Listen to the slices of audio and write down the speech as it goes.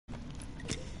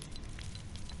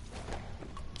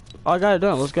Oh, I got it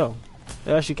done. Let's go.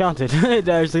 It actually counted. It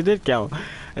actually did count.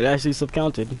 It actually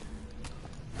sub-counted.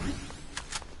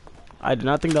 I did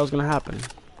not think that was gonna happen.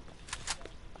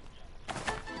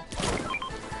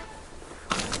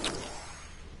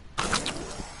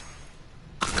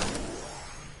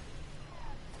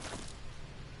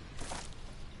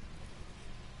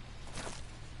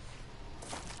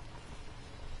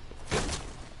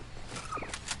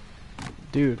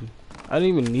 Dude, I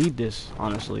didn't even need this,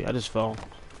 honestly. I just fell.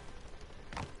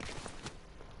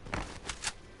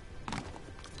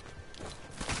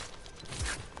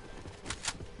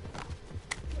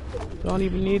 Don't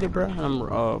even need it, bro.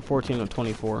 I'm 14 of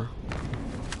 24.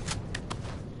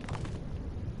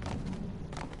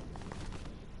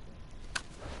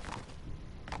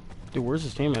 Dude, where's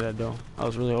his teammate at, though? I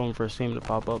was really hoping for his team to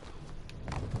pop up.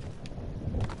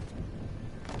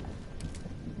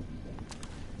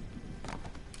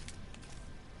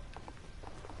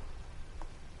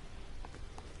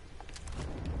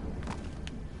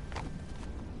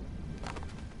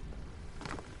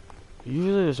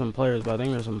 Usually there's some players, but I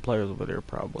think there's some players over there,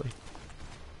 probably.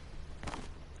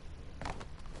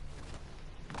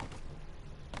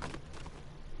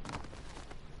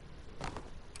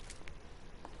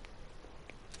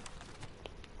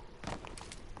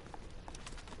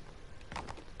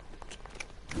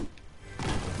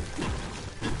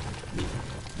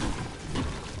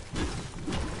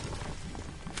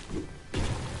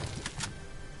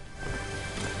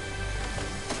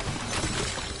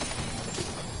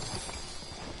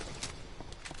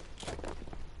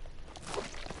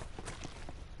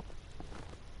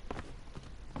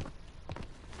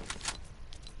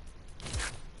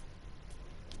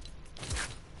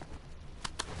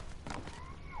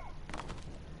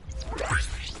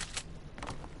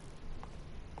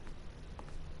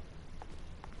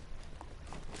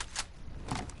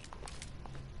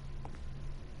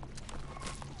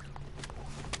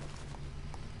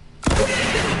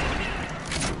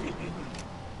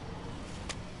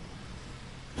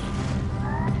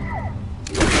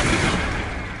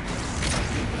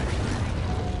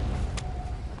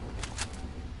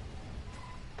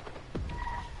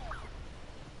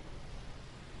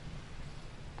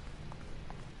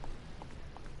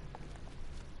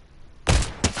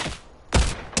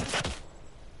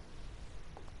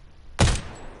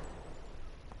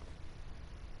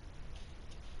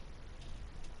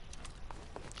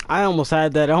 I almost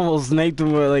had that. I almost snaked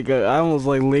him with like I almost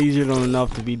like lasered him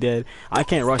enough to be dead. I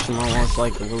can't rush him almost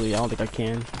like really. I don't think I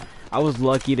can. I was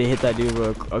lucky to hit that dude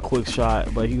with a quick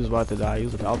shot, but he was about to die. He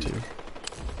was about to.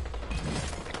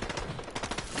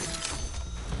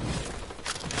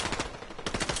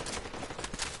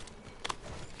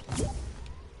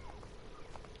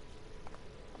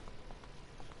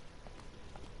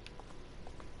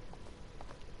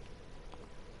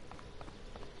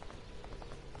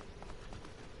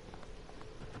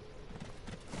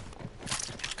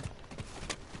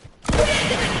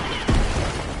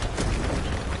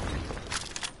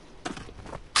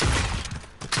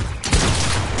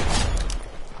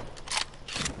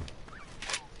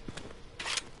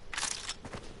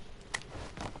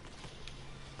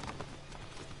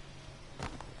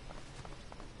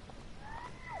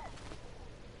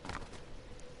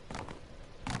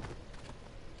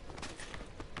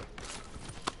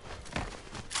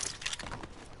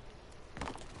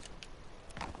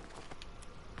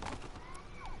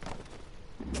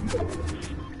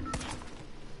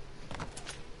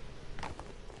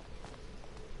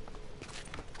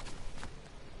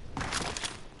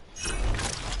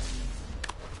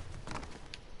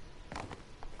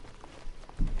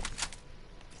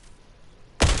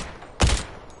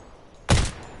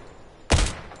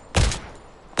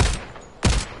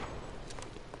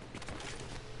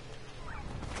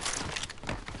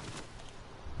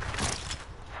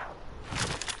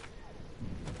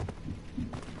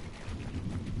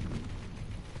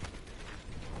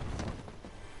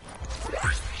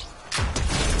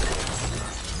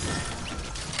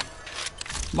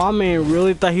 My man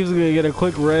really thought he was gonna get a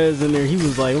quick res in there. He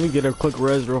was like, let me get a quick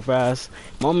res real fast.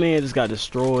 My man just got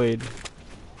destroyed.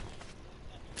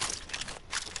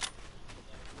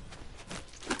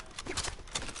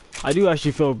 I do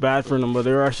actually feel bad for them, but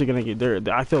they were actually gonna get there.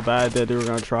 I feel bad that they were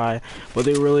gonna try, but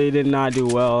they really did not do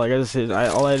well. Like I just said,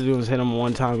 all I had to do was hit him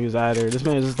one time. He was out of there. This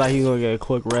man just thought he was gonna get a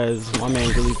quick res. My man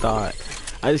really thought.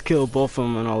 I just killed both of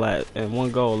them and all that in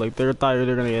one go. Like they thought they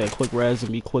were gonna get a quick res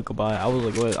and be quick about it. I was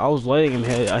like, what? I was letting him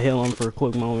hit him for a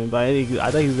quick moment, but I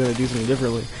thought he was gonna do something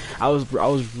differently. I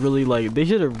was really like, they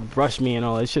should have rushed me and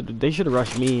all that. They should have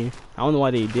rushed me. I don't know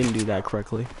why they didn't do that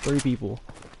correctly. 3 people.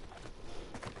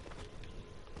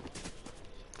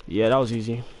 Yeah, that was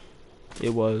easy.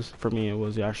 It was, for me, it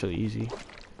was actually easy.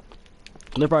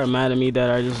 They're probably mad at me that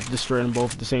I just destroyed them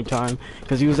both at the same time,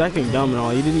 because he was acting dumb and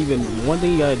all. He didn't even, one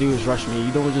thing you gotta do is rush me.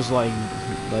 You don't just like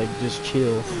just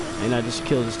chill, and I just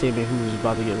killed his teammate who was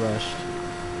about to get rushed.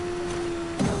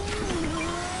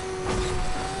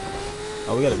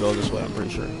 Oh, we gotta go this way, I'm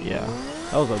pretty sure. Yeah.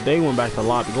 That was a, they went back to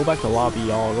lobby. Go back to lobby,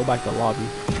 y'all. Go back to lobby.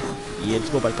 Yeah,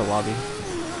 just go back to lobby.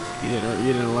 You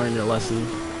didn't learn your lesson.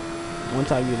 One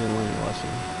time you didn't learn your lesson.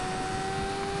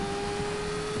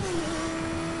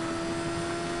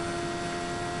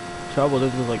 Trouble,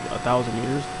 this was like 1,000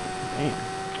 meters. Damn.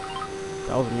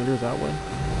 1,000 meters that way.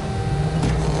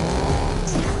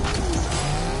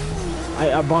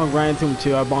 I bonked right into him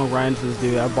too. I bonked right into this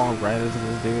dude.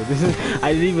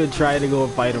 I didn't even try to go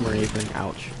and fight him or anything.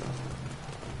 Ouch.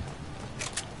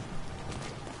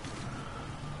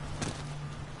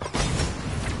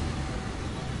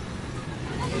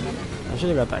 I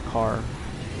should have got that car.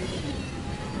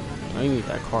 I need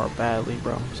that car badly,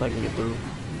 bro, so I can get through.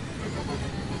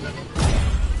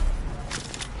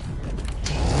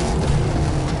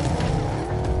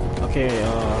 Okay,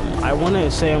 I want to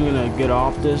say I'm gonna get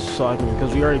off this so I can,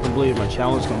 because we already completed my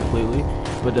challenge completely.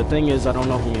 But the thing is, I don't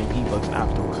know if I'm getting P-bucks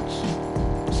afterwards,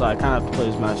 so I kind of have to play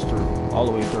this match through, all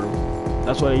the way through.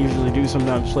 That's what I usually do.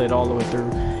 Sometimes play it all the way through,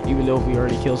 even though if we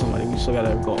already kill somebody, we still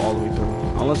gotta go all the way through.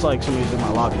 Unless like somebody's in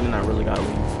my lobby, then I really gotta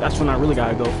leave. That's when I really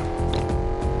gotta go.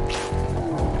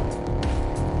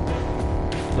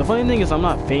 The funny thing is, I'm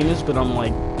not famous, but I'm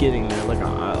like getting there. Like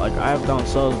I have down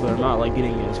subs, but I'm not like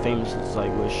getting as famous as I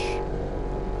wish.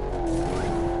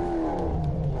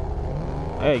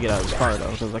 I gotta get out of this car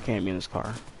though, because I can't be in this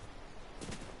car.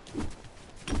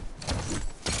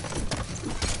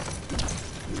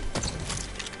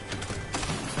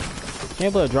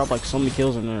 Can't believe I dropped like so many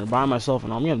kills in there by myself,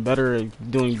 and I'm getting better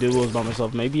at doing duos by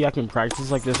myself. Maybe I can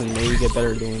practice like this and maybe get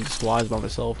better at doing squads by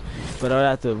myself. But I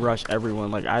have to rush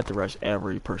everyone. Like I have to rush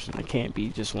every person. I can't be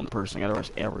just one person. I gotta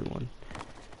rush everyone.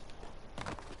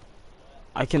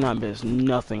 I cannot miss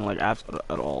nothing like after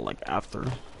at all. Like after.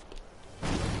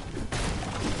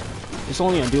 It's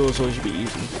only a duo, so it should be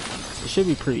easy. It should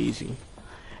be pretty easy.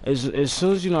 As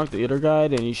soon as you knock the other guy,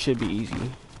 then you should be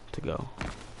easy to go.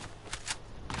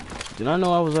 Did I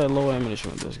know I was at low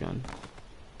ammunition with this gun?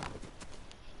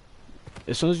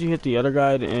 As soon as you hit the other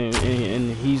guy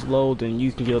and he's low, then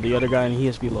you can kill the other guy and he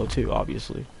has to be low too,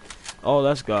 obviously. Oh,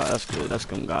 that's good. That's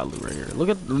some god loot right here. Look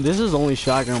at this is only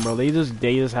shotgun, bro. They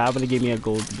just happen to give me a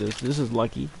gold. This is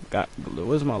lucky.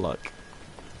 Where's my luck?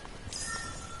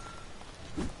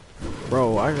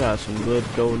 Bro, I got some good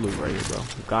gold loot right here, bro.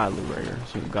 God loot right here.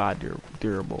 Some god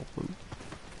durable loot.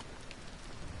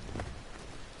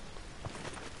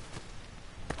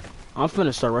 I'm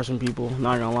finna start rushing people,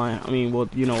 not gonna lie. I mean, well,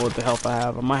 you know, what the health I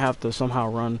have. I might have to somehow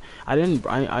run. I need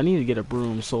to get a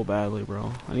broom so badly,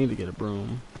 bro. I need to get a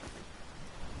broom.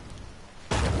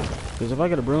 Because if I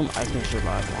get a broom, I can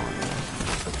survive long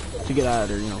enough to get out of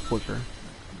there, you know, quicker.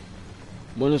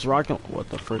 When it's rocking, what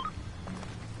the frick?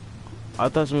 I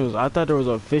thought there was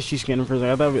a fishy skin for a second.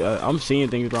 I thought I'm seeing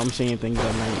things, bro. I'm seeing things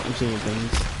at night. I'm seeing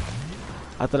things.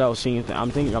 I thought I was seeing things.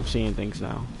 I'm thinking I'm seeing things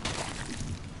now.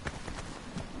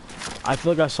 I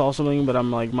feel like I saw something, but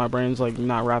I'm like, my brain's like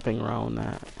not wrapping around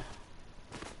that.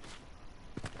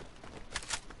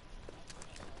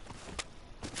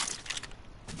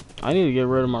 I need to get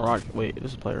rid of my rocket. Wait, this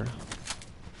is a player.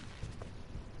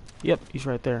 Yep, he's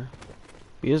right there.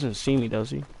 He doesn't see me,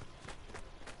 does he?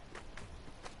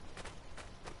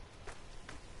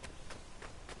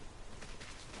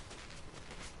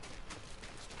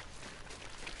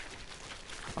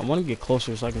 I want to get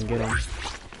closer so I can get him.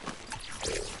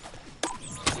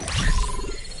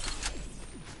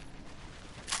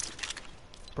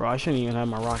 Bro, I shouldn't even have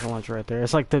my rocket launcher right there.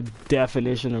 It's like the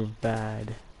definition of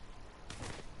bad.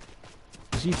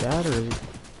 Is he bad or is he...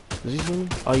 Does he see me?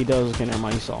 Oh, he does. Okay, never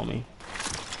mind. He saw me.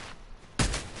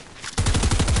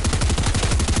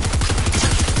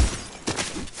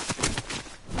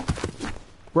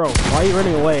 Bro, why are you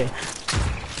running away?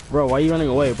 Bro, why are you running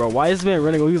away, bro? Why is this man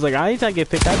running away? He was like, I need to get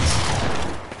pickaxe.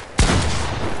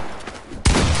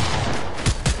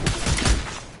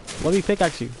 Let me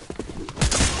pickaxe you.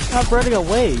 Stop running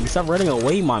away. Stop running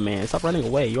away, my man. Stop running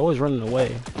away. You're always running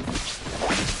away.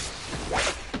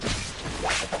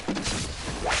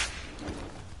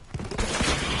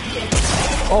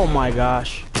 Oh my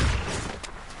gosh.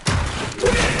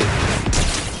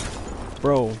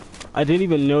 Bro, I didn't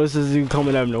even notice this dude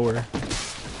coming out of nowhere.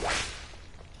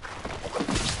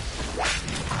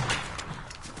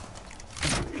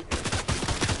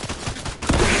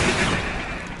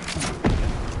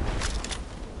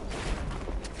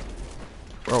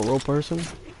 Bro, real person?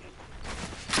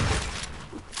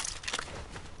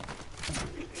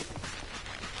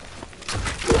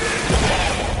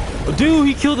 Dude,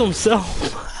 he killed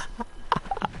himself.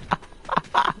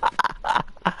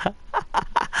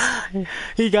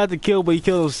 He got the kill, but he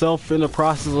killed himself in the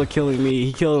process of killing me.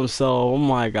 He killed himself. Oh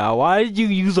my god, why did you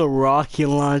use a rocket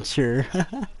launcher?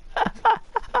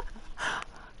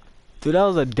 Dude, that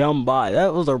was a dumb bot.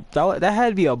 That had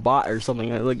to be a bot or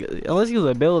something. Like, unless he was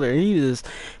a builder,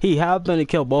 he happened to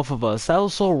kill both of us. That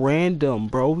was so random,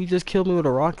 bro. He just killed me with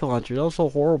a rocket launcher. That was so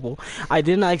horrible. I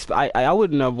did not expect. I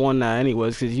wouldn't have won that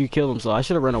anyways because you killed him. So I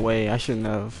should have run away. I shouldn't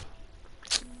have.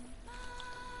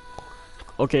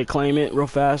 Okay, claim it real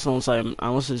fast.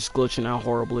 Unless it's glitching out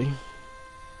horribly.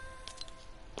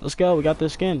 Let's go. We got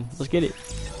this skin. Let's get it.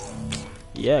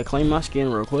 Yeah, claim my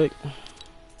skin real quick.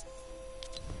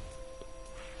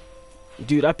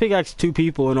 Dude, I pickaxed 2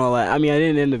 people and all that. I mean, I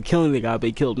didn't end up killing the guy, but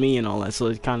he killed me and all that, so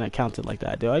it kind of counted like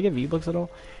that. Did I get V-Bucks at all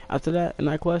after that in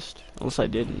that quest? Unless I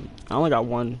didn't. I only got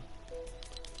 1.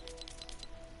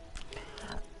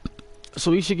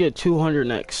 So we should get 200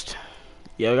 next.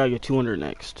 Yeah, we gotta get 200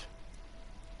 next.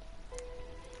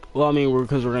 Well, I mean,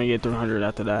 because we're gonna get 300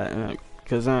 after that,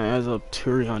 because that adds up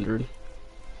 300.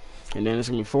 And then it's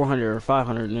gonna be 400 or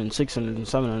 500, and then 600 and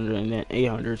 700, and then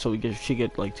 800. So we should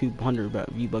get like 200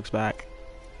 V-Bucks back.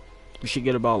 We should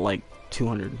get about like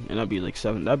 200, and that'd be like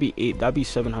 7. That'd be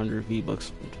 700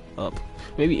 V-Bucks up,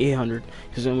 maybe 800,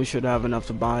 because then we should have enough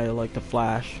to buy like the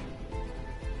flash.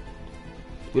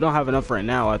 We don't have enough right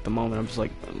now at the moment. I'm just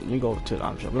like, let me go to the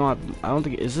op shop. We don't have. I don't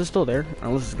think. Is this still there?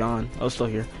 Unless it's gone. Oh, it's still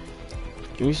here.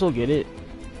 Can we still get it?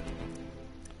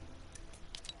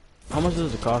 How much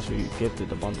does it cost for you to get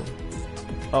the bundle?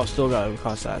 Oh, still gotta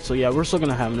cost that. So yeah, we're still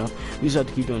gonna have enough. We just have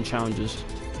to keep doing challenges.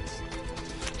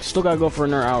 Still gotta go for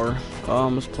another hour.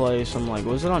 Let's play some like,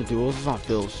 was it on duels? It's on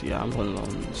fills. Yeah, I'm playing it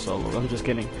on solo. I'm just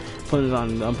kidding.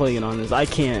 I'm playing it on this. I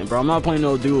can't, bro. I'm not playing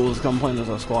no duels. 'Cause I'm playing this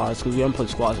on squads because we haven't played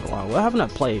squads in a while. What haven't I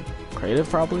played? Creative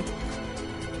probably.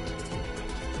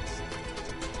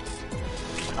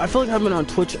 I feel like I've been on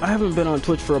Twitch. I haven't been on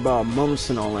Twitch for about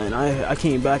months and all that. And I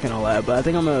came back and all that, but I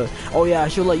think I'm gonna. Oh yeah, I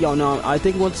should let y'all know. I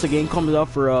think once the game comes out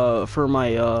for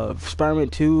my Spider-Man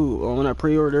 2, when I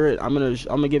pre-order it, I'm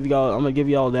gonna give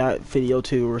y'all that video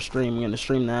too, or stream. I'm gonna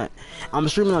stream that. I'm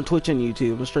streaming on Twitch and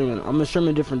YouTube. I'm gonna stream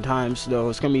at different times though.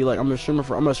 It's gonna be like I'm gonna stream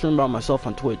about myself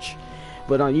on Twitch.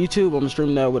 But on YouTube, I'm gonna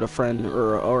stream that with a friend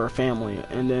or a family,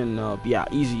 and then yeah,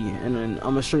 easy. And then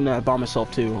I'm gonna stream that by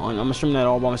myself too. I'm gonna stream that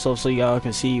all by myself so y'all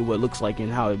can see what it looks like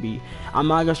and how it be. I'm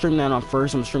not gonna stream that on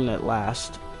first. I'm gonna stream that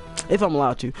last, if I'm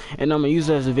allowed to. And I'm gonna use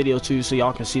that as a video too, so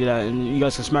y'all can see that, and you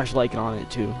guys can smash like on it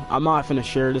too. I'm not gonna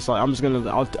share this. Like I'm just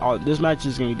gonna. This match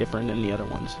is gonna be different than the other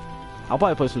ones. I'll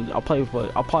probably play some. I'll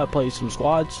probably play some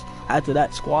squads after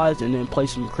that squads, and then play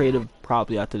some creative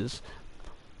probably after this.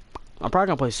 I'm probably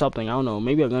gonna play something. I don't know,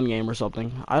 maybe a gun game or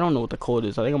something. I don't know what the code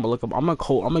is. I think I'm gonna look up. I'm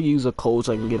gonna use a code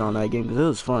so I can get on that game because it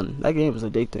was fun. That game was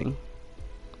addicting.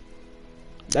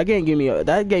 That game gave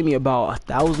me about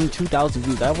 1,000, 2,000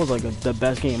 views. That was like the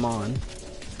best game on.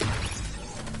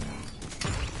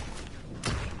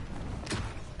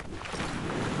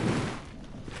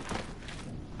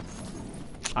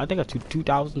 I think I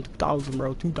 2,000,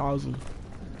 bro, 2,000.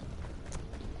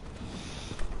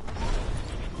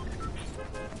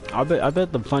 I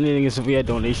bet the funny thing is if we had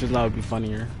donations, that would be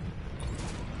funnier.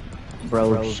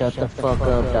 Bro, shut the fuck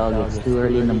up, dog. It's too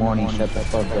early in the morning. Shut the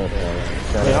fuck up,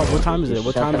 bro. Wait, what time is it?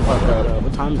 What time is it?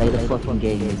 What time is it? Play the fucking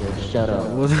game, nigga. Shut up.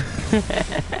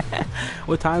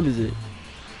 What time is it?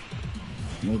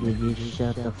 Nigga, you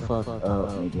shut the fuck up,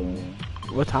 nigga.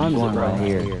 What time is it, bro? Right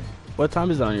here. What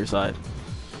time is it on your side?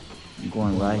 I'm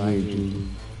going right here, G.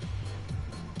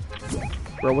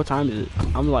 Bro, what time is it?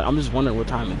 I'm just wondering what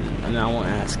time it is, and then I won't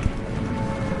ask.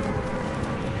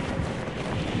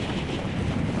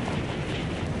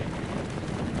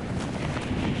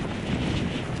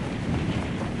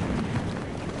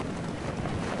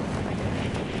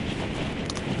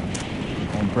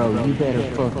 And bro, you better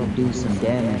fucking do some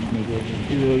damage,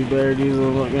 nigga. You better do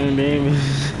some fucking damage.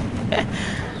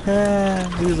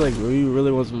 He's like, you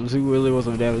really want some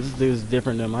damage. This dude's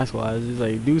different than my squad. He's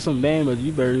like, do some damage.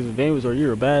 You better do some damage, or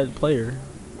you're a bad player.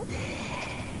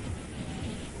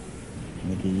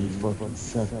 Nigga, you fucking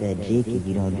suck that dick if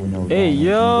you don't do no damage. Hey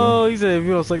yo, nigga. he said if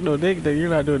you don't suck no dick, then you're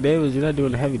not doing damage. You're not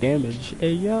doing heavy damage.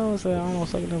 Hey yo, say I don't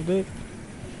suck no dick.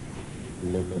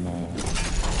 Looking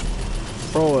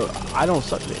at. Bro, I don't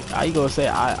suck dick. How you gonna say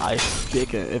I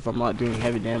dick if I'm not doing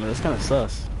heavy damage? That's kind of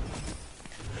sus.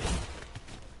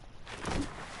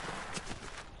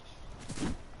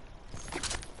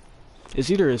 It's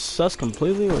either it's sus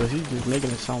completely, or is he just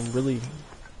making it sound really...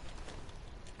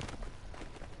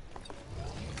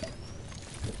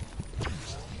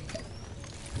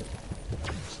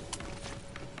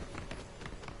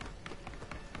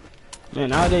 Man,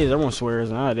 nowadays everyone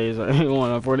swears. Nowadays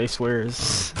everyone up where they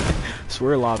swears.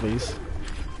 Swear lobbies.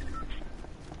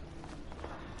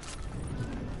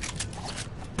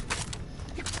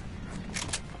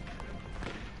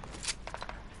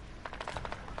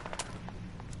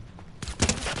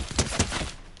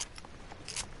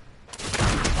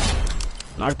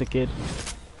 Knock the kid.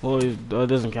 Well, it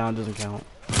doesn't count. Doesn't count.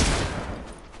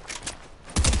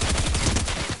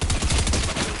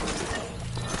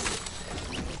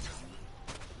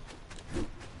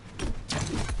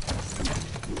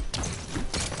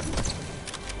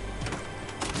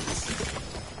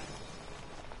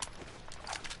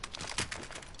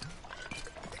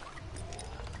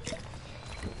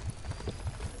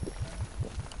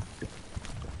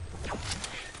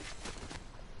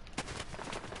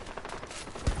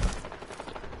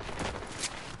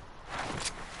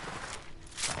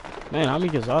 Man, how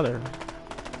many kids are there?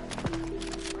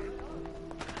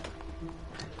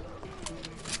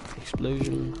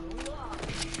 Explosion.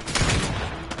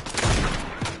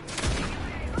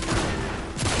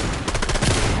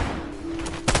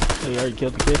 Hey, you already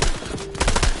killed the kid?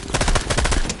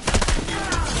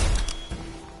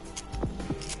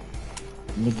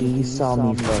 Nigga, you saw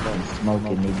me fucking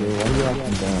smoking, nigga. Why you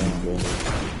acting dumb,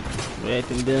 nigga?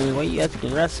 Acting dumb? Why you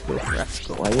acting rascal?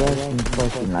 Rascal. Why you acting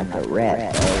fucking like a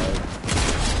rat, dog?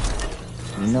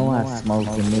 You know I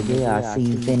smoking, nigga. I see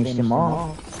you finish them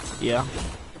off. Yeah.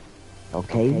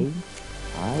 Okay?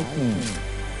 Alright then.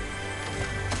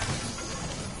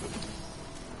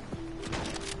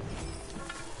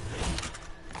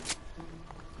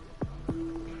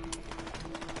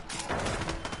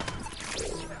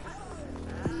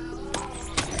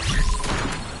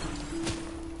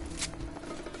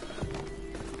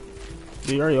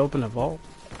 Did you already open the vault?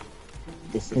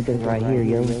 This nigga right here,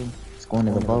 yo. It's going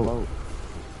to the boat.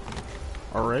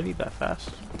 Already? That fast?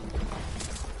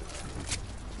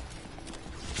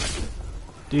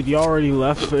 Dude, you already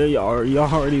left? Y'all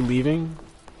already leaving?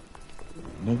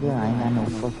 Nigga, I ain't got no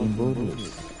fucking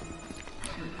bullets.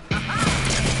 Not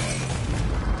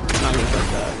gonna like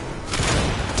that.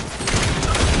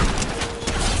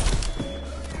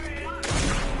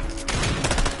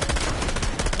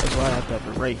 That's why I have to have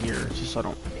it right here, just so I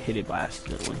don't hit it by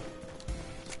accidentally.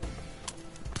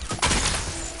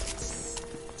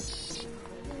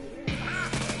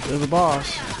 There's the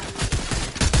boss.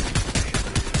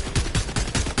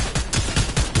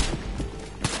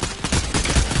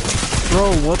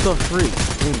 Bro, what the freak?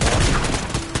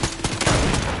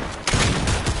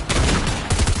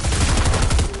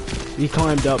 He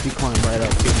climbed up, he climbed right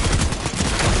up, dude.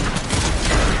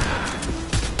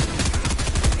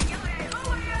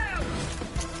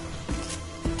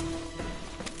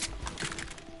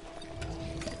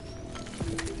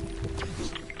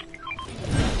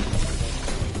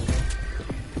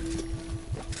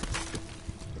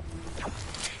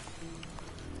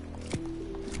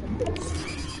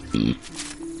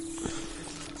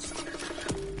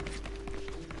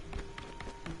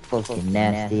 Fucking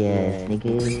nasty ass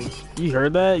nigga. You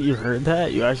heard that? You heard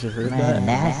that? You actually heard that?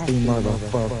 Nasty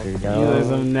motherfucker, You dog. guys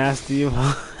some nasty. You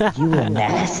a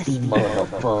nasty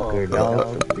motherfucker,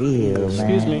 dog. For real,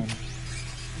 man. Excuse me.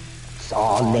 It's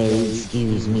all day,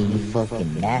 excuse me, you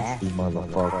fucking nasty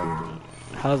motherfucker.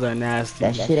 How's that nasty?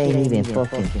 That shit ain't even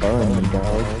fucking funny,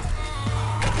 dog.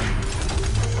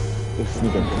 This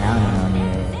nigga clowning on you.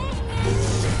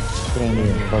 Shit ain't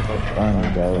even fucking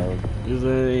funny, dog. Is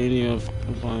that ain't even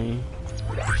fucking funny?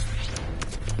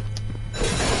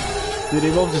 Dude, they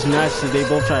both just matched it. They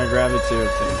both trying to grab it too.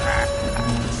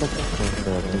 Shut the fuck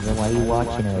up, nigga. Why you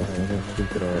watching us, nigga?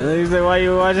 Stupid ass. And he said, why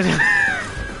you watching?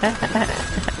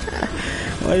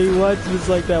 Why you watching this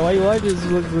like that? Why you watching this?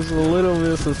 Look just a little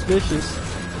bit suspicious.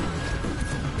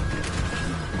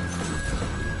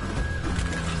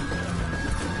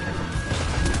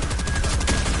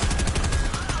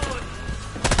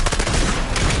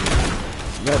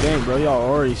 God dang, bro, y'all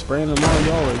already spraying them on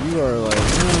y'all. You are like,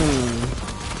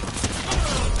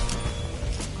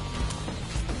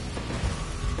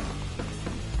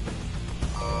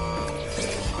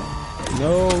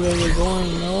 No, where you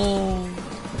going? No.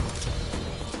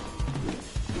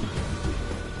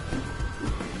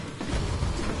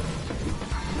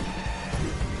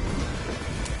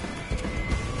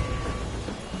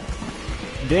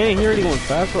 Dang, he already went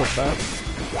fast, so fast.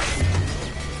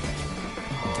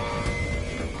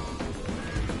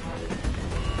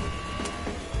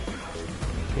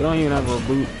 You don't even have a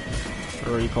boot,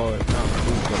 or what do you call it? Not a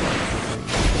boot, but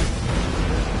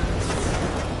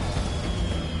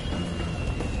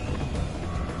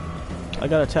like, I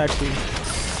got a taxi.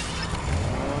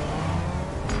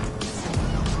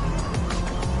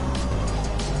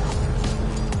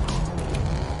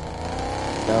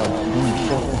 Dog, you don't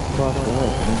shut the fuck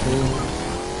up, nigga.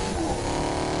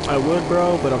 I would,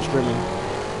 bro, but I'm streaming.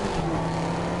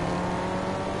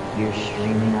 You're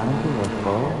streaming, I don't give a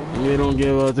fuck. You don't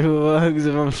give a two fucks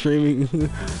if I'm streaming.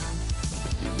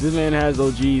 This man has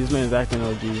OG. This man's acting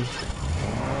OG. This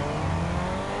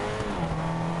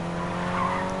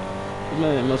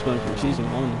man must have been from season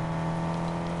 1.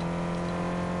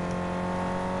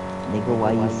 Nigga,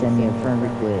 why you send me a friend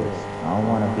request? I don't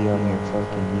wanna be on your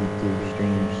fucking YouTube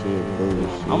stream shit,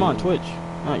 bullshit. I'm on Twitch.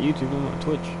 Not YouTube, I'm on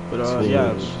Twitch. But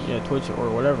yeah, Twitch or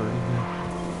whatever.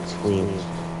 Twitch.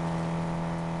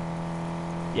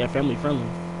 Yeah, family friendly.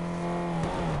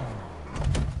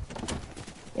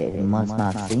 It must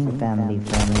not seem family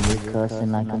friendly. You're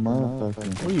cussing like a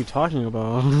motherfucker. What are you talking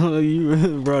about?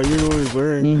 Bro, you're always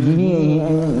wearing.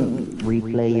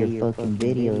 Replay your fucking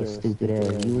video, stupid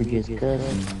ass. You were just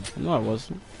cussing. No, I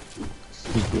wasn't.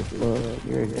 Stupid fuck.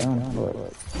 You're a dumb fuck.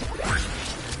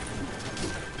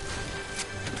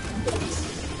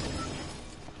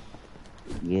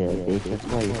 Yeah, bitch, that's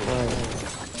why you're quiet.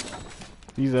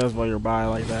 These ass while you're by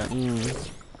like that.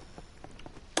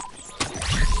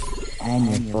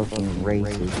 And you're fucking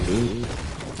racist, dude.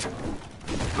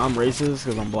 I'm racist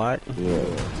because I'm black. Yeah.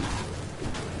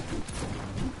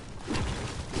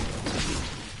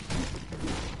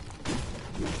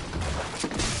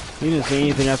 He didn't say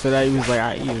anything after that. He was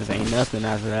like, he didn't say nothing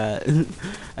after that.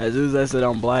 As soon as I said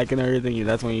I'm black and everything,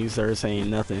 that's when you started saying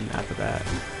nothing after that.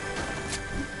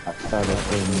 I started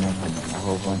saying nothing, a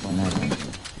whole bunch of nothing.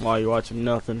 While you're watching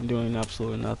nothing, doing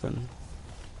absolutely nothing.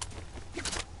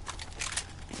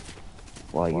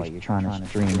 While you're trying to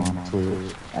stream on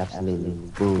Twitch, absolutely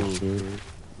bullshit.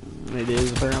 It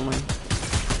is apparently.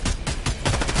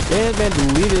 Yeah, man,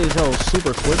 deleted his hell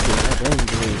super quickly. That man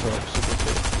deleted his hell super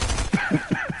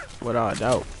quick. Without a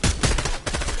doubt.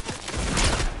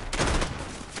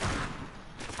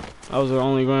 I was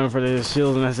only going for the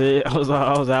shields and that's it. I was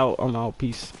out. I'm out.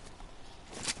 Peace.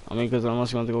 I mean, because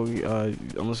unless you want to go,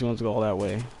 unless you want to go all that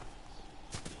way.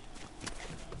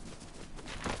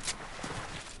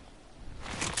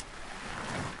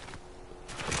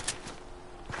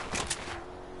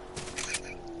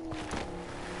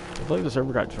 I feel like the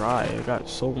server got dry. It got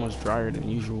so much drier than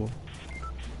usual.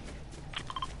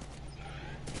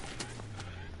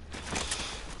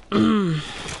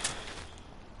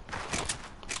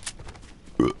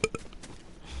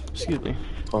 Excuse me.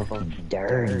 Fucking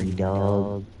dirty,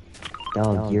 dog.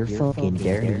 Dog, you're fucking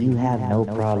dirty. You have no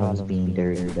problems being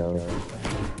dirty, dog.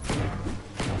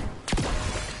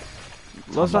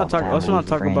 Let's not talk about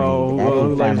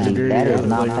who likes to dirty. That is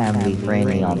not family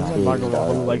friendly on Twitch,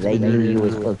 dog. They knew you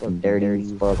was fucking dirty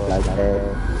as fuck like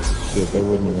that. Shit, they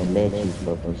wouldn't even let you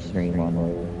fucking stream on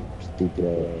there. Stupid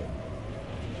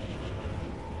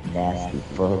ass. Nasty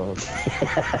fuck.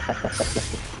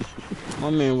 My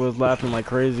man was laughing like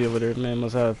crazy over there. Man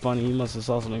must have funny. He must have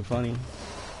saw something funny.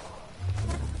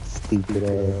 Stupid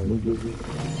ass nigga.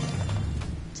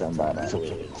 Somebody. That's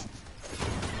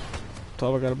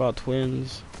all I got about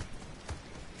twins.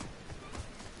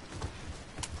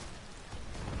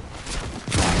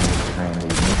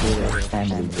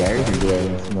 Family dirty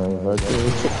ass motherfucker.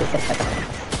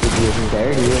 It gets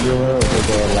dirty in the world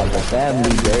like a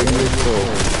family dirty as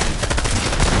fuck.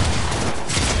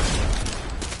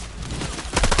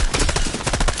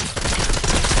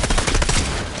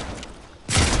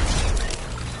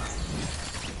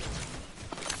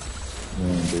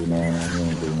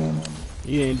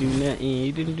 You didn't do nothing.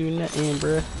 You didn't do nothing,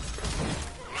 bruh.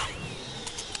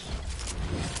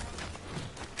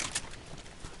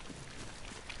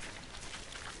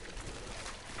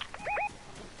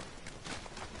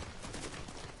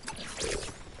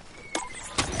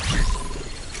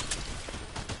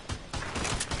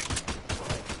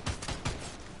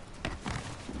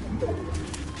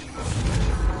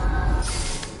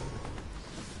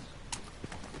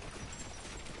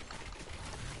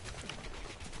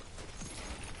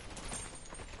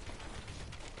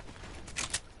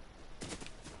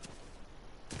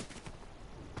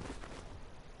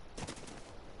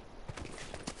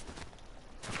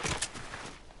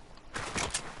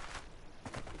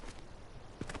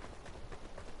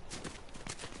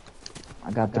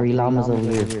 I got 3 llamas over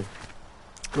here.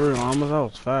 3 llamas? That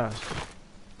was fast.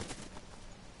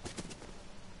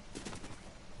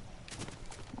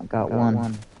 I got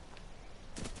one.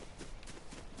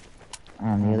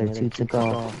 And the other 2 took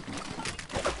off.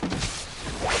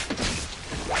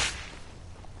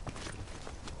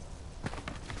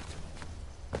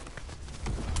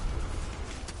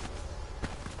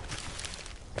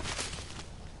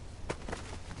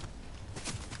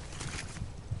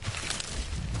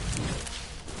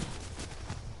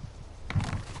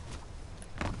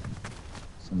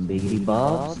 Some biggity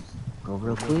bobs. Go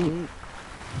real quick.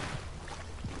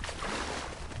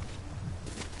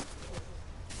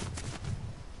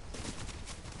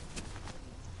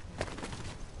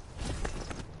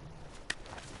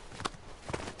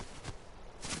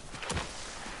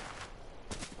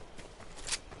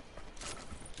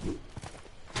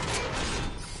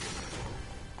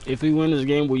 If we win this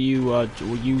game, will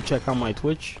you check out my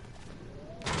Twitch?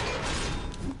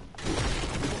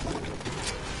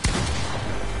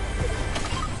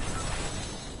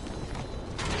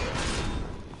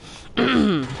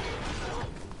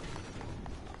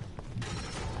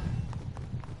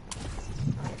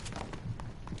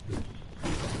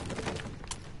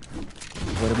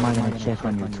 What am I gonna check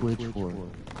on your Twitch for?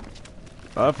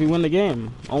 If we win the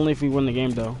game. Only if we win the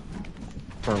game, though.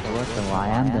 For what though? I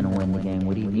am gonna win the game.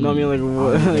 What do you mean? No, I mean like,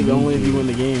 like only if you win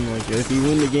the game. Like if you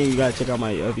win the game, you gotta check out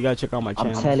my. You gotta check out my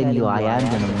channel. I'm telling you, I am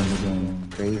gonna win the game.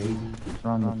 Crazy? What's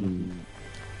wrong with you?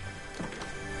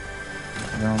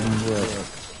 You're only what,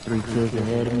 3 kills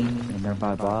ahead of me, and they're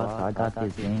by boss. I got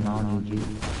this game on you, G.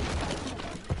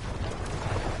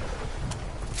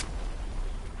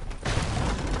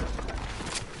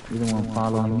 You're the one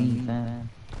following me, fam.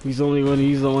 He's the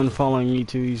one following me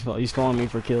too. He's following me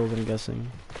for kills, I'm guessing.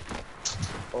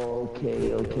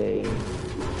 Okay. I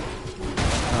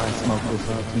smoke this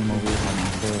team over here on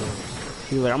myself.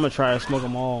 He's like, I'm gonna try to smoke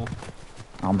them all.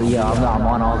 I'm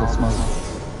on all the smoke.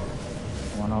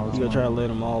 You gonna try to lit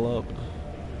them all up.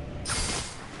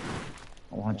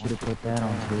 I want you to put that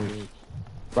on Twitch.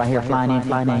 Right here, flying in,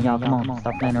 y'all. Come on,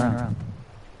 stop playing around.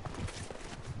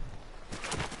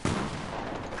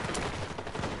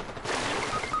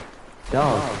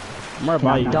 Dog. I'm right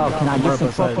by you. Dog, can I get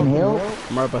some fucking help?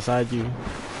 I'm right beside you.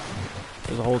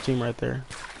 There's a whole team right there.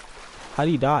 How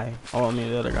do you die? Oh, I mean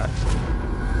the other guy.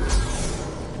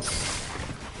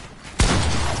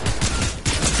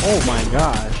 Oh my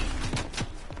gosh.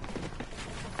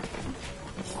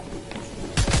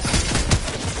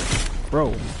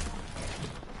 Bro.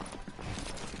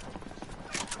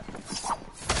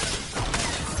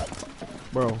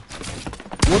 Bro.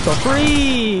 What the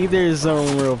free? There's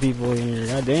some real people in here.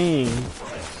 God dang.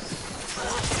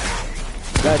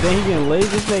 God dang, he getting laser.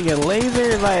 This thing getting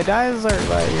laser. Like, dinosaur.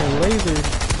 Like, getting laser.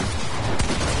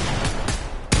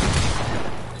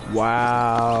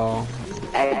 Wow.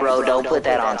 Hey, bro, don't put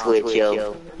that on Twitch,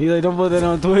 yo. He's like, don't put that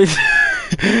on Twitch.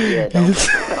 Yeah, don't put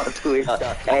that on Twitch.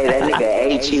 Hey, that nigga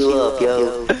ate you up,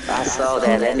 yo. I saw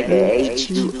that. That nigga ate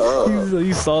you up.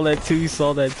 You saw that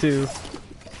too.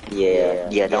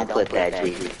 Yeah, don't put that,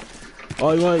 G.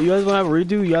 Oh, you guys want to have a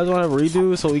redo? You guys want to have a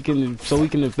redo so we can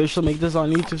officially make this on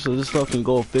YouTube, so this stuff can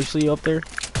go officially up there.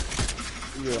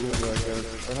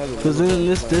 Cause then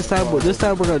this time we're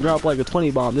gonna drop like a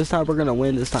 20 bomb. This time we're gonna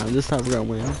win. This time we're gonna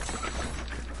win.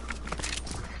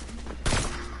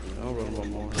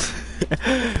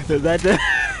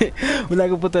 We're not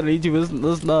gonna put that on YouTube.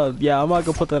 Let's not. Yeah, I'm not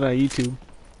gonna put that on YouTube.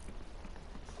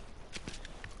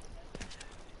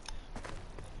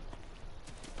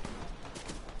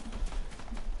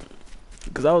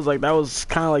 Cause I was like, that was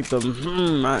kind of like the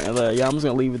yeah. I'm just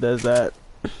gonna leave it as that.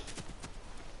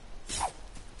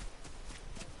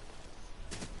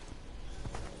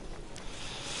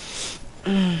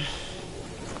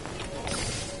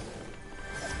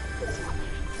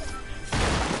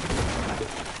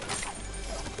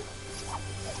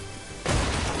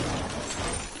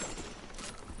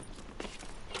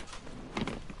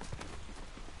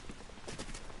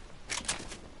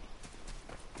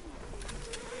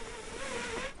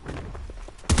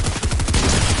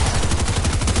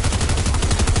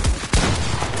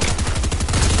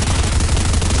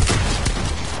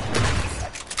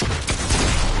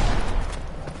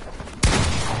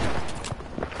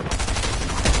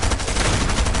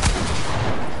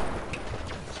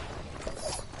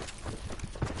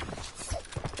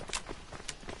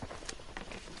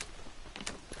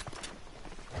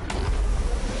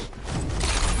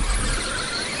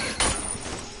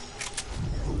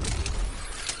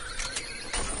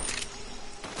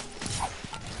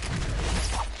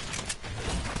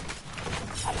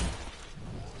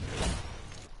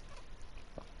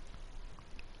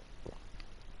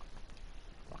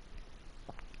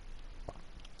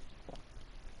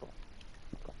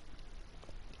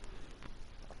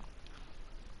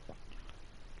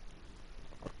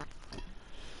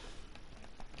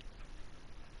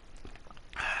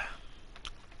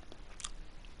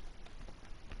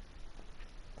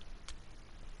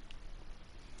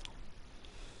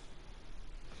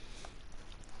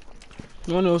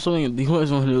 You wanna know something? You wanna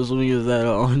know something is that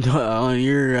on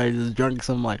here I just drank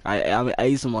some like I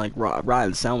ate some like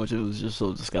rotten sandwich. It was just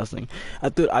so disgusting. I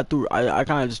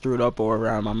kind of just threw it up all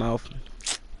around my mouth.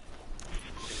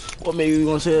 Well, maybe we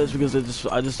gonna say this because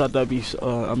I just thought that'd be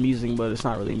amusing, but it's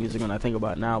not really amusing when I think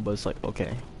about it now. But it's like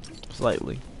okay,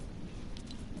 slightly.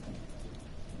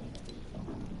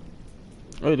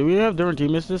 Wait, do we have different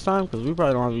teammates this time? Because we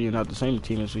probably don't even have the same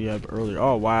teammates we had earlier.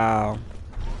 Oh wow.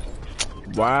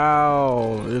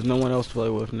 Wow, there's no one else to play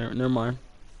with. Never mind.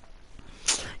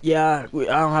 Yeah, I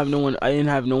don't have no one. I didn't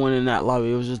have no one in that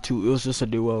lobby. It was just two. It was just a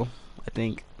duo, I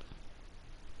think.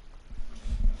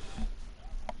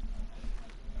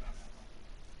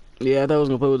 Yeah, I thought I was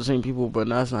gonna play with the same people, but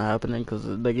that's not happening because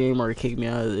the game already kicked me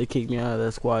out. It kicked me out of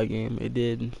that squad game. It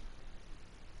did.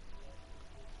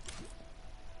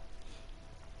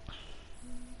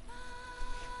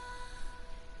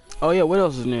 Oh yeah, what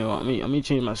else is new? Let me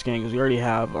change my skin because we already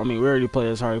have. We already played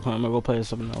this Hardy Plan. I'm gonna go play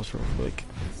something else real quick.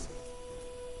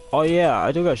 Oh yeah,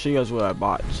 I do gotta show you guys what I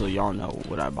bought, so y'all know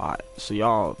what I bought. So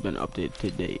y'all been up to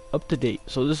date.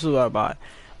 So this is what I bought.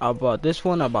 I bought this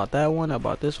one. I bought that one. I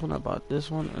bought this one. I bought this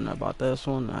one, and I bought this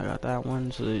one. And I got that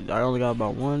one. So I only got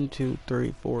about 1, 2,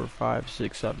 3, 4, 5,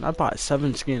 6, 7. I bought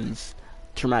 7 skins,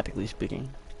 dramatically speaking.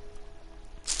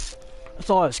 That's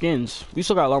a lot of skins. We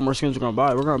still got a lot more skins we're gonna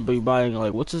buy. We're gonna be buying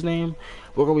like what's his name?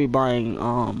 We're gonna be buying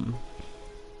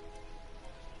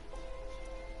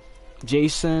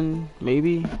Jason,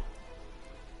 maybe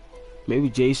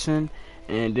Jason,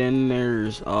 and then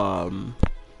there's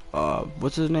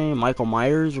what's his name? Michael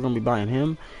Myers. We're gonna be buying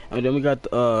him, and then we got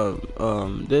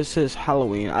this is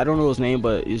Halloween. I don't know his name,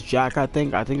 but it's Jack. I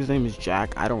think his name is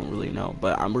Jack. I don't really know,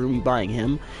 but we're gonna be buying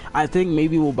him. I think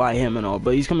maybe we'll buy him and all,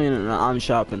 but he's coming in an arm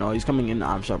shop and all. He's coming in the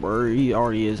arm shop, or he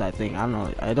already is. I think. I don't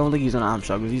know. I don't think he's in an arm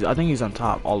shop because I think he's on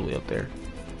top, all the way up there.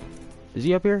 Is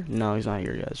he up here? No, he's not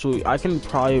here yet. So I can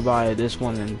probably buy this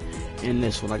one and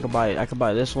this one. I could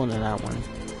buy this one and that one.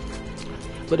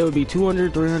 But it would be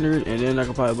 200, 300, and then I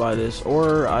could probably buy this,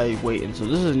 or I wait until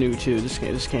this is new too.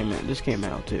 This came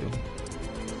out too.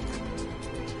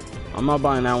 I'm not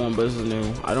buying that one, but this is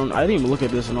new. I didn't even look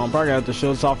at this, and I'm probably gonna have to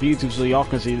show this off YouTube so y'all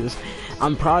can see this.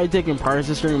 I'm probably taking parts of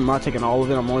this stream. I'm not taking all of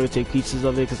it. I'm only gonna take pieces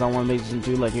of it because I want to make this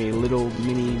into like a little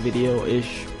mini video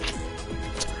ish.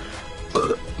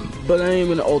 But I am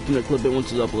gonna alternate clip it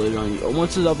once it's uploaded on you.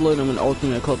 Once it's uploaded, I'm gonna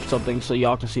alternate clip something so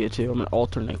y'all can see it too. I'm gonna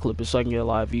alternate clip it so I can get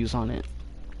live views on it.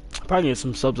 Probably get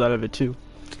some subs out of it too.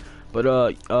 But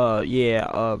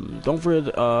yeah, don't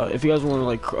forget if you guys want to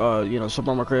like you know,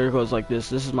 support my creator codes like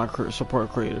this is my support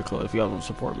creator code if you guys want to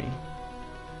support me.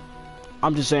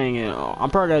 I'm just saying, you know, I'm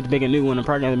probably gonna have to make a new one. I'm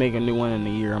probably gonna make a new one in a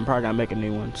year. I'm probably gonna make a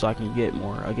new one so I can get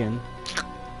more again.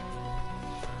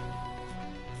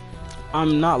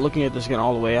 I'm not looking at this skin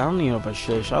all the way. I don't even know if I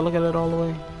should. Should I look at it all the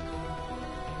way?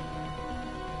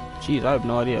 Jeez, I have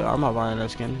no idea. I'm not buying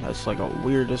that skin. That's like a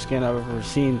weirdest skin I've ever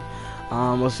seen.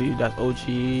 Let's see. That's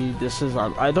OG. This is.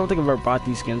 I don't think I've ever bought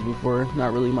these skins before.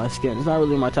 Not really my skin. It's not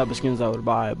really my type of skins I would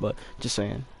buy. But just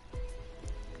saying.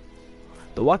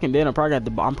 The Walking Dead. I'm probably gonna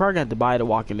have to buy The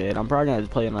Walking Dead. I'm probably gonna have to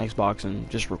play it on Xbox and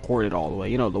just record it all the way.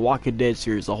 You know, The Walking Dead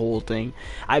series, the whole thing.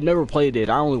 I've never played it.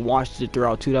 I only watched it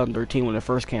throughout 2013 when it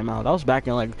first came out. That was back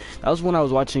in like. That was when I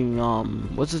was watching.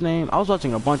 What's his name? I was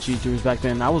watching a bunch of YouTubers back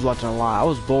then. I was watching a lot. I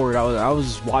was bored. I was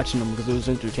just watching them because it was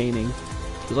entertaining.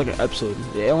 It was like an episode.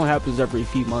 It only happens every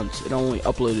few months. It only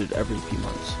uploaded every few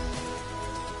months.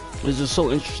 It's just so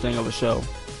interesting of a show.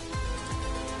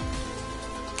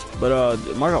 But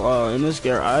Marco, in this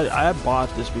game, I bought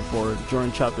this before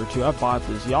during chapter 2. I bought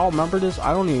this. Y'all remember this?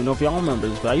 I don't even know if y'all remember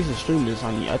this, but I used to stream this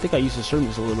on. I think I used to stream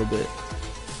this a little bit.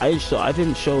 I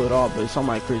didn't show it all, but it's on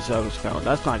my Chris Evans account.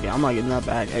 That's not. I'm not getting that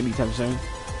back anytime soon.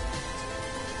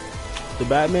 The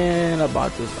Batman, I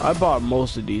bought this. I bought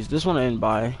most of these. This one I didn't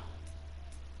buy.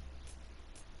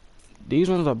 These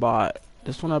ones I bought.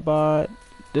 This one I bought.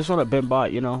 This one I've been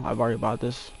bought. You know, I've already bought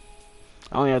this.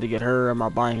 I only have to get her. I'm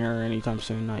not buying her anytime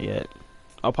soon. Not yet.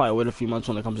 I'll probably wait a few months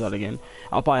when it comes out again.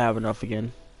 I'll probably have enough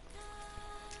again.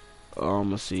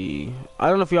 Let's see. I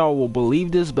don't know if y'all will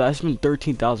believe this, but I spent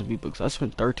 13,000 V-Bucks. I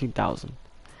spent 13,000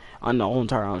 on the whole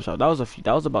entire island shop. That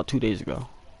was about 2 days ago.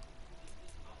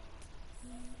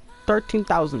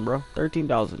 13,000, bro.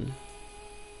 13,000.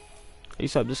 I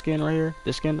used to have this skin right here.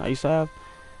 This skin I used to have.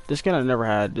 This skin I never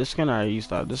had. This skin I used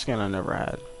to have. This skin I never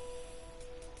had.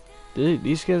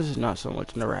 These skins, not so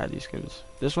much. Never had these skins.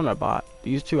 This one I bought.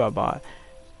 These two I bought.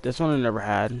 This one I never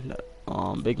had.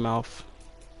 Big Mouth.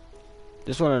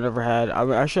 This one I never had.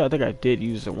 Actually, I think I did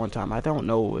use it one time. I don't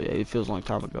know. It feels a long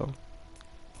time ago.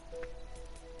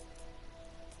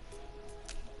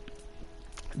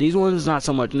 These ones not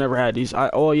so much. Never had these.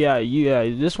 Oh yeah, yeah.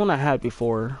 This one I had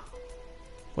before.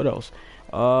 What else?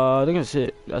 I think that's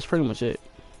it. That's pretty much it.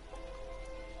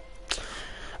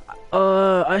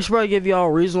 I should probably give y'all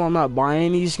a reason why I'm not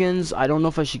buying these skins. I don't know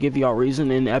if I should give y'all a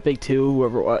reason in Epic too,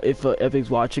 whoever, if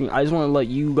Epic's watching. I just want to let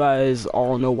you guys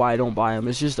all know why I don't buy them.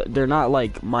 It's just, they're not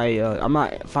like my, I'm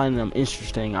not finding them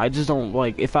interesting. I just don't,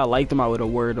 like, if I liked them, I would have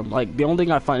worded them. Like, the only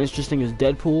thing I find interesting is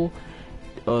Deadpool,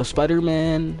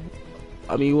 Spider-Man.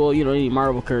 I mean, well, you know, any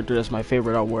Marvel character that's my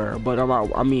favorite I'll wear. But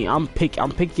I'm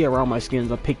picky around my skins.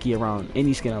 I'm picky around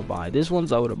any skin I buy. This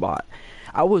one's I would have bought.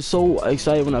 I was so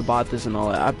excited when I bought this and all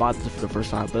that. I bought this for the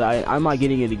first time, but I'm not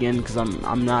getting it again because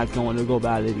I'm not going to go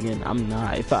buy it again. I'm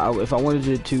not. If I wanted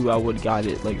it to, I would have got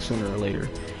it like sooner or later.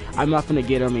 I'm not gonna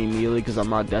get them immediately because I'm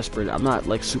not desperate. I'm not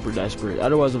like super desperate.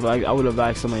 Otherwise, if I would have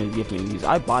asked somebody to give me these.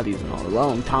 I bought these a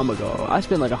long time ago. I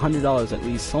spent like $100 at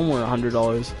least, somewhere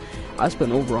 $100. I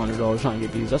spent over $100 trying to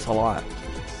get these. That's a lot.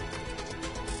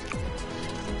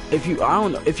 If you, I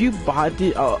don't know, if you bought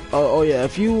the, oh yeah,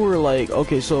 if you were like,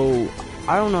 okay, so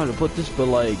I don't know how to put this, but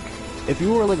like, if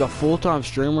you were like a full-time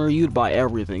streamer, you'd buy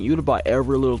everything. You'd buy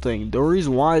every little thing. The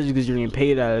reason why is because you're getting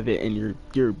paid out of it, and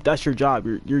that's your job.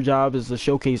 Your job is to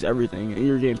showcase everything, and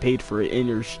you're getting paid for it, and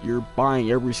you're buying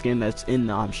every skin that's in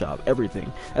the item shop,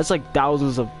 everything. That's like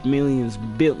thousands of millions,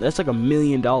 that's like $1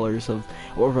 million of,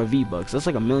 or for V-Bucks, that's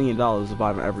like $1 million of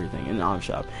buying everything in the item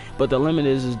shop. But the limit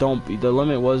the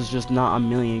limit was just not $1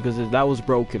 million, because that was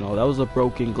broken. That was a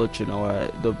broken glitch, you know.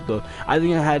 I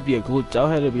think it had to be a glitch. That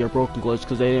had to be a broken glitch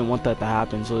because they didn't want that to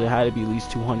happen, so it had to be at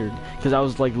least 200, because that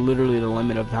was like literally the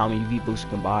limit of how many V-Bucks you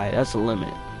can buy. That's the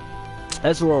limit.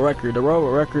 That's the world record. The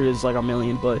world record is like $1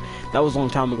 million, but that was a long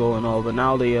time ago and all. But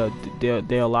now they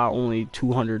allow only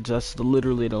 200. That's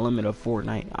literally the limit of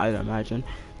Fortnite, I'd imagine,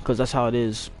 because that's how it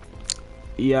is.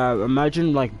 Yeah,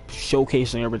 imagine like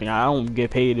showcasing everything. I don't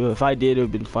get paid. If I did, it would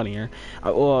have been funnier.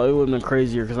 Well, it would have been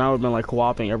crazier, because I would have been like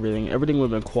co-oping everything. Everything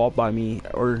would have been co-op by me,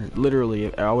 or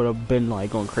literally I would have been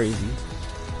like going crazy.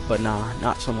 But nah,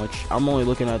 not so much. I'm only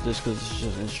looking at this because it's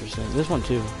just interesting. This one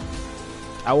too.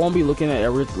 I won't be looking at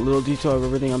every little detail of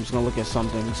everything. I'm just gonna look at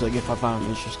something. So like if I find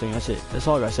them interesting, that's it. That's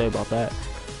all I gotta say about that.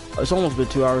 It's almost been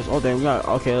 2 hours. Oh damn, we got,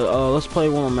 okay. Let's play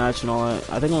one more match and all that.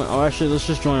 I think. Oh, actually, let's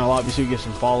just join a lobby so we get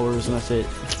some followers, and that's it.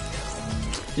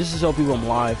 Just to tell people I'm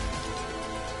live.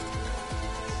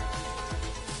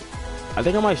 I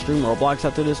think I might stream Roblox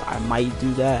after this. I might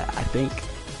do that. I think.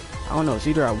 I don't know. It's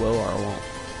either I will or I won't.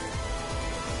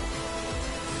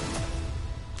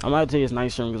 I might say it's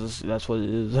nice stream because that's what it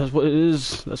is. That's what it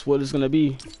is. That's what it's gonna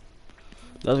be.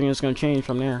 Nothing is gonna change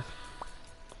from there.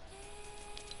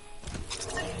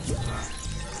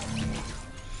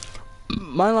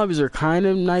 My lobbies are kind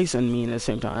of nice and mean at the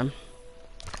same time.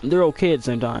 They're okay at the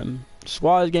same time.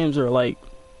 Squad games are like,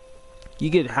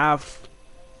 you get half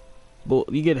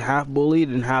bullied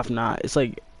and half not. It's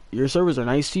like your servers are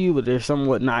nice to you, but they're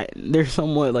somewhat not. They're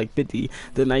somewhat like 50.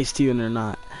 They're nice to you and they're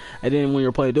not. And then when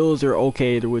you're playing those, they're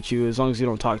okay. They're with you as long as you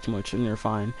don't talk too much, and they're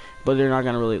fine. But they're not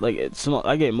gonna really like. It's not,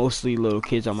 I get mostly little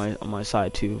kids on my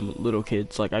side too. Little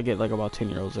kids, like I get like about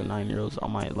 10-year-olds and 9-year-olds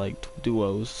on my like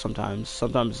duos sometimes.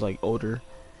 Sometimes like older.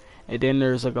 And then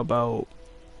there's like about,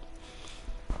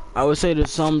 I would say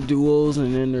there's some duos,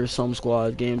 and then there's some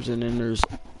squad games, and then there's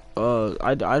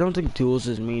I don't think duels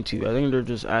is mean to you. I think they're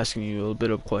just asking you a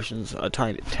bit of questions, a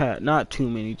tiny tad, not too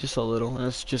many, just a little. And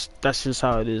that's just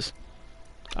how it is.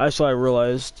 That's what I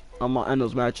realized on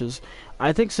those matches.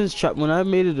 I think since when I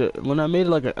made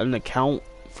like an account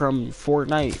from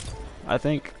Fortnite, I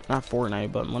think not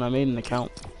Fortnite, but when I made an account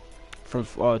from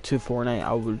to Fortnite,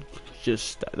 I would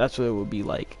just, that's what it would be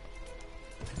like.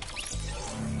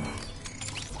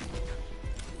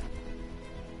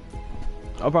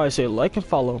 I'll probably say like and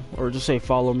follow, or just say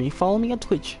follow me on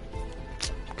Twitch,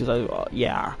 because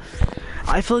yeah,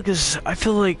 I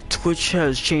feel like Twitch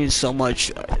has changed so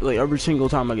much. Like every single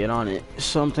time I get on it,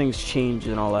 some things change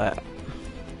and all that.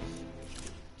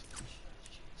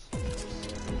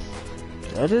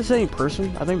 Are they the same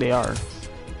person? I think they are.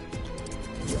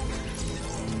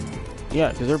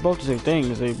 Yeah, because they're both the same thing.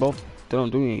 Because they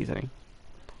don't do anything.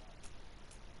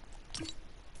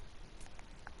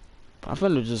 I'm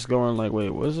finna just go in like, wait,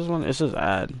 what is this one? It says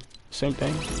add. Same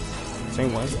thing.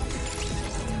 Same way. I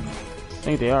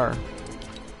think they are.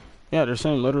 Yeah, they're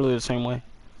same, literally the same way.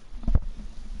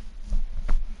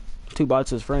 Two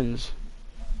bots as friends.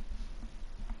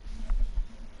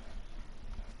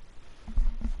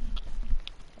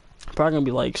 Probably gonna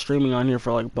be like streaming on here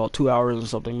for like about 2 hours and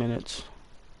something minutes.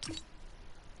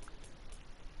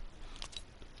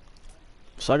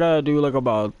 So I gotta do like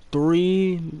about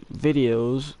 3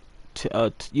 videos.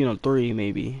 You know, 3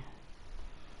 maybe.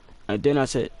 And then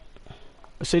that's it.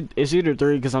 It's either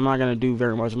 3 because I'm not gonna do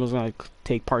very much. I'm just gonna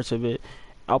take parts of it,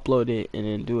 upload it, and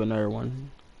then do another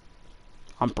one.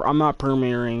 I'm not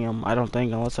premiering them. I don't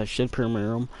think, unless I should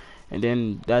premiere them, and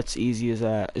then that's easy as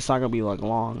that. It's not gonna be like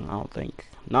long. I don't think.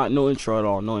 No intro at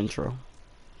all. No intro.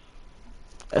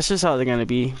 That's just how they're gonna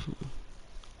be.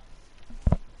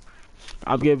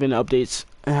 I'm giving updates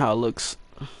and how it looks.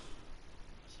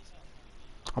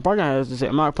 I'm probably gonna have to say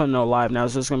I'm not putting no live now.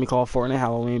 It's just gonna be called Fortnite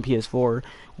Halloween PS4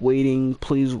 waiting.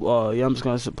 Please, yeah, I'm just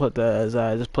gonna put that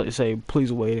as say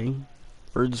please waiting,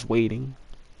 or just waiting.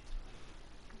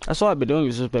 That's all I've been doing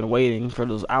is just been waiting for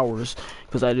those hours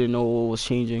because I didn't know what was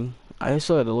changing. I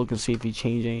still had to look and see if he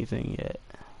changed anything yet.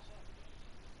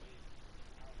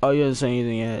 Oh, you didn't say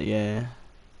anything yet, yeah.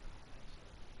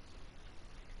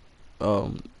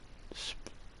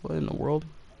 What in the world?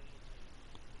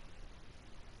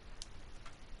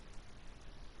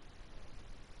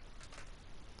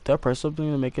 Did I press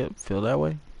something to make it feel that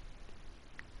way?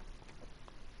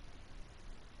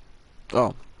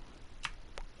 Oh.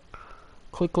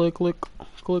 Click, click, click,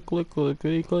 click, click, click,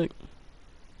 click, click.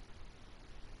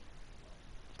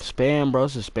 Spam, bro.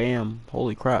 This is spam.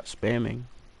 Holy crap, spamming.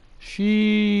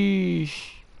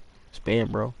 Sheesh.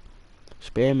 Spam, bro.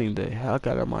 Spamming the heck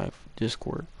out of my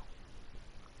Discord.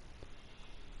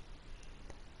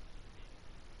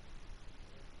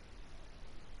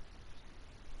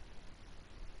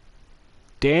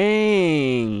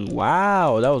 Dang.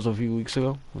 Wow. That was a few weeks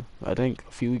ago. I think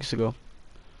a few weeks ago.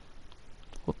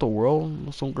 What the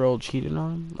world? Some girl cheated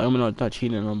on him? I mean, not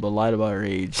cheating on him, but lied about her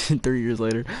age 3 years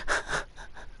later.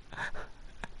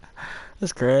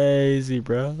 That's crazy,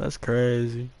 bro. That's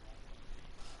crazy.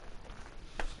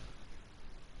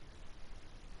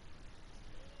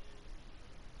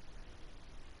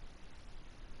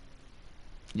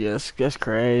 Yes, that's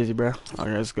crazy, bro. I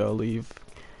just gotta leave.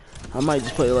 I might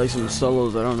just play like some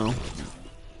solos, I don't know,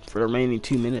 for the remaining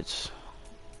 2 minutes.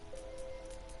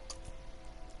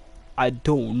 I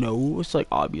don't know. It's like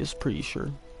obvious, pretty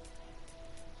sure.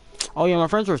 Oh yeah, my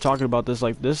friends were talking about this.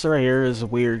 Like this right here is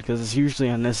weird because it's usually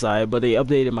on this side, but they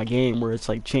updated my game where it's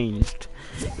like changed.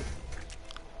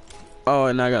 Oh,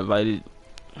 and I got invited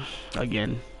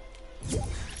again.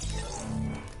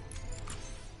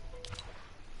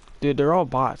 Dude, they're all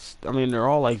bots. I mean, they're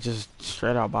all like just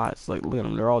straight out bots. Like, look at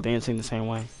them. They're all dancing the same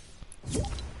way.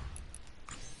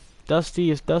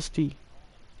 Dusty is Dusty.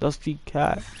 Dusty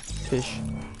catfish.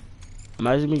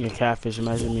 Imagine being a catfish.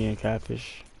 Imagine being a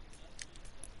catfish.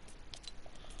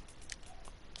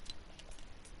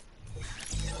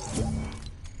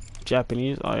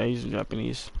 Japanese. Oh yeah, he's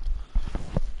Japanese.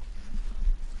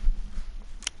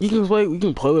 You can play with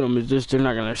them. It's just they're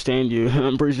not gonna understand you.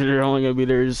 I'm pretty sure they're only gonna be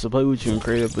there just to play with you and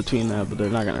create up between that, but they're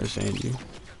not gonna understand you.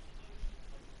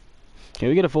 Can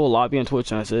we get a full lobby on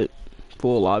Twitch and that's it?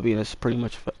 Full lobby and that's pretty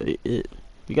much it.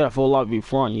 You got a full lobby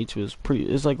before on YouTube.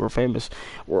 It's like we're famous.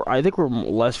 I think we're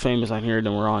less famous on here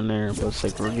than we're on there, but it's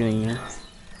like we're getting there.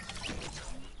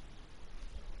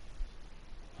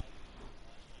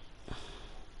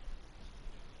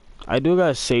 I do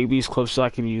gotta save these clips so I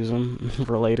can use them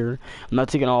for later. I'm not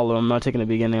taking all of them. I'm not taking the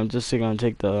beginning. I'm just gonna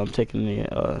take the. I'm taking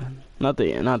the. Not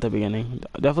the beginning.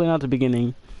 Definitely not the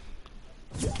beginning.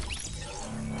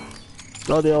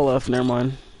 Oh, they all left. Never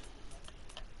mind.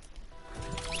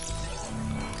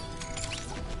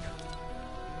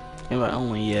 Invite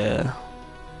only, yeah.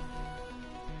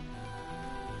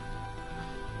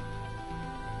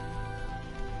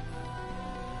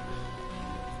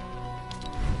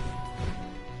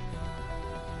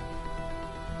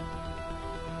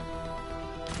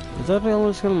 Is that the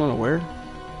only skin I'm gonna wear?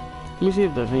 Let me see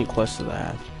if there's any quests that I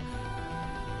have.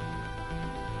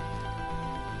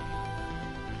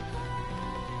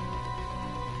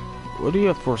 What do you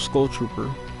have for Skull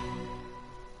Trooper?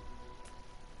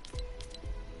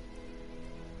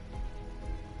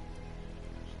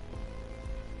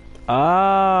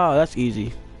 Ah, that's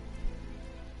easy.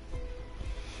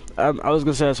 I was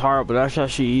gonna say it's hard, but that's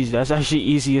actually easy. That's actually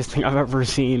the easiest thing I've ever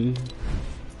seen.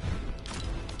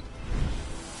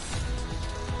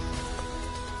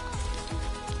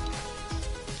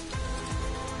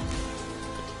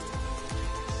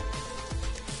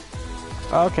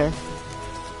 Oh, okay.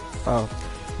 Oh,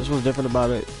 this one's different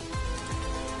about it.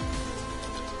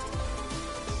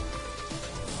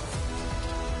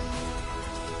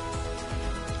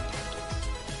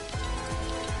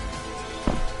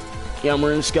 Yeah, I'm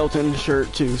wearing a skeleton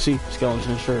shirt too. See,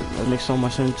 skeleton shirt. That makes so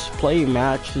much sense. Play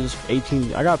matches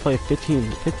 18. I gotta play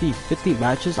 50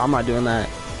 matches. I'm not doing that.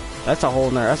 That's a whole.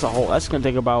 That's gonna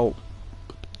take about.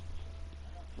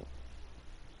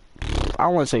 I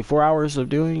want to say 4 hours of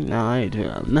doing. Nah, I ain't doing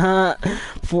that. Nah,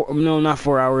 not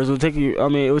 4 hours. It would take you. I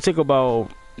mean, it would take about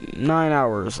 9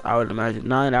 hours. I would imagine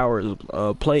 9 hours.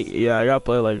 Play. Yeah, I gotta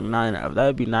play like 9 hours.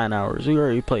 That'd be 9 hours. We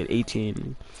already played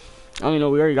 18. I mean, no,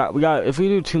 we got. If we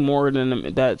do 2 more,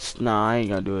 then that's nah. I ain't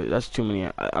gonna do it. That's too many.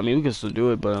 I mean, we can still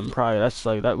do it, but I'm probably that's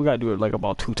like that. We gotta do it like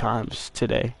about 2 times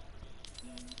today.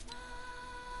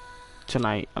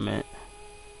 Tonight, I meant.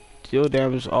 Deal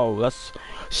damage. Oh, that's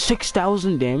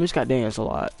 6,000 damage. God dang, that's a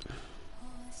lot.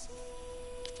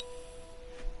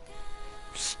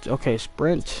 Okay,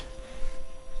 sprint.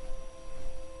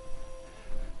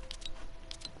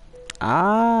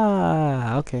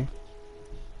 Ah, okay.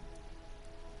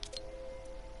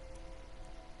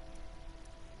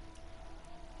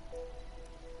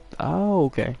 Oh,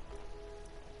 okay.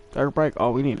 Dirt bike.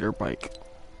 Oh, we need dirt bike.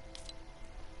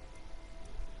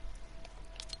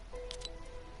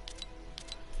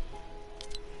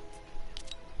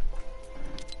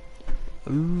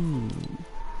 Ooh.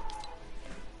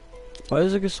 Why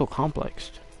does it get so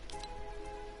complex?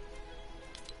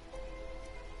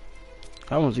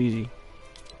 That one's easy.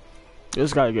 I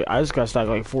just gotta stack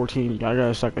like 14. I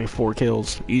gotta stack like 4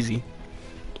 kills. Easy.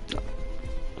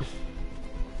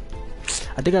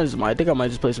 I think I might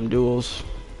just play some duels.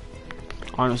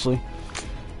 Honestly.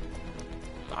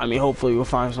 I mean, hopefully we'll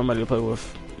find somebody to play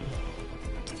with.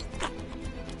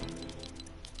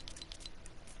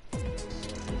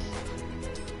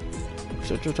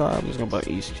 Central time. I'm just gonna play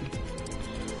East.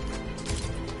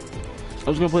 I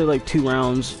was gonna play like 2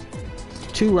 rounds.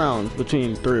 2 rounds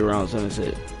between 3 rounds, and that's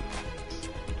it.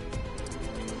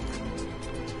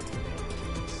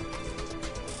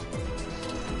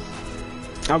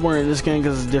 I'm wearing this skin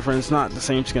because it's different. It's not the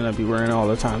same skin I'd be wearing all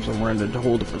the time, so I'm wearing a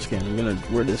whole different skin. I'm gonna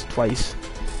wear this twice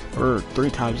or 3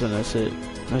 times, and that's it.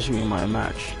 That should be my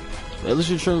match. At least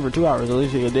you're streaming for 2 hours. At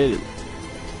least you did it.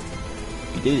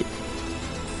 You did it.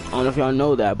 I don't know if y'all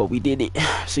know that, but we did it.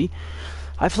 See,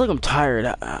 I feel like I'm tired.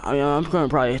 I mean, I'm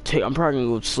probably gonna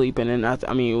go sleep, and then after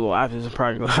this,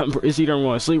 it's either I'm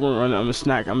going to sleep or I'm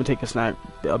gonna take a snack,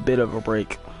 a bit of a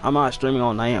break. I'm not streaming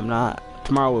all night. I'm not.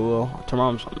 Tomorrow we will.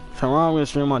 Tomorrow I'm gonna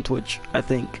stream on Twitch. I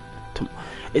think.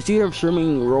 It's either I'm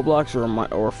streaming Roblox or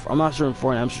I'm not streaming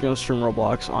Fortnite. I'm just gonna stream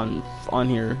Roblox on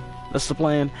here. That's the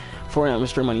plan. Fortnite I'm gonna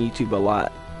stream on YouTube a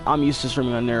lot. I'm used to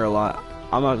streaming on there a lot.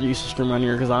 I'm not used to streaming on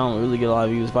here because I don't really get a lot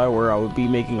of views. If I were, I would be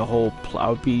making I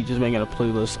would be just making a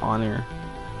playlist on here.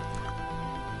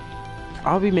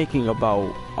 I'll be making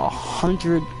about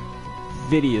 100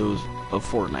 videos of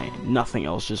Fortnite. Nothing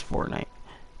else, just Fortnite.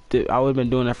 Dude, I would have been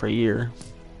doing that for a year.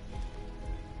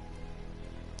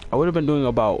 I would have been doing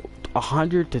about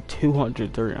 100 to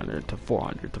 200, 300 to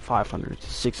 400 to 500 to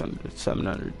 600 to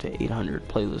 700 to 800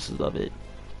 playlists of it.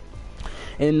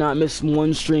 And not miss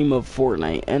 1 stream of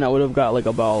Fortnite, and I would have got like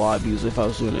about a lot of views if I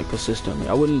was doing it consistently.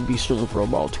 I wouldn't be streaming for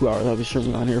about 2 hours. I'd be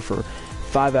streaming on here for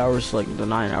 5 hours, like the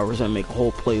 9 hours, and make a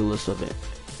whole playlist of it.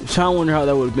 So I wonder how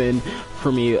that would have been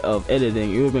for me of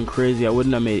editing. It would have been crazy. I would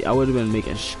have been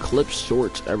making clips,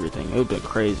 shorts, everything. It would have been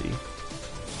crazy.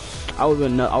 I would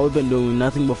have been doing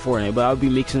nothing before Fortnite, but I would be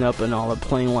mixing up and all,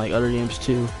 playing like other games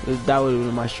too. That would have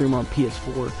been my stream on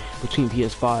PS4 between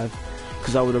PS5,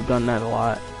 because I would have done that a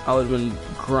lot. I would have been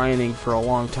grinding for a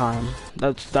long time.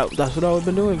 That's what I would have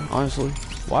been doing, honestly.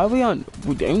 Why are we on?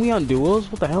 Ain't we on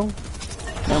duos? What the hell?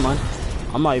 Never mind.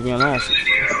 I'm not even gonna ask.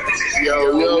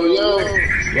 Yo, yo, yo.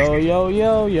 Yo, yo,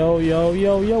 yo, yo, yo,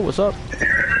 yo, yo. What's up?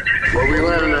 Where we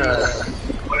landing at?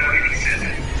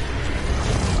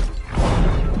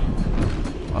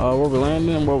 Where we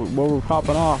landing? Where we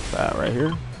popping off at? Right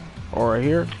here? Or right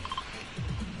here?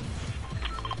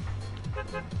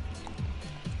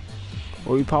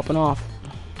 Where we popping off?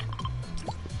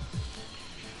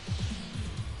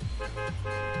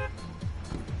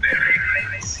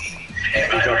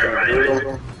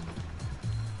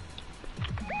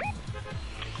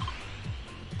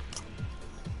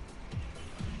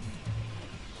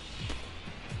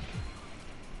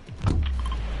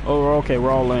 Oh, okay,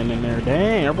 we're all landing there.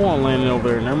 Dang, everyone landing over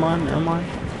there. Never mind, never mind.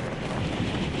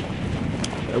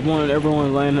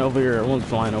 Everyone landing over here. Everyone's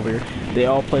flying over here. They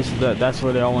all places that's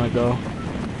where they all want to go.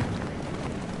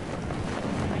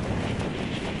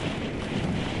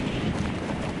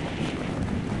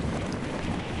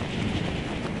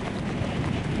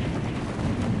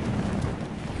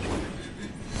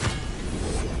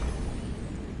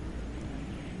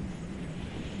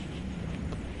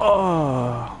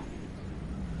 Oh.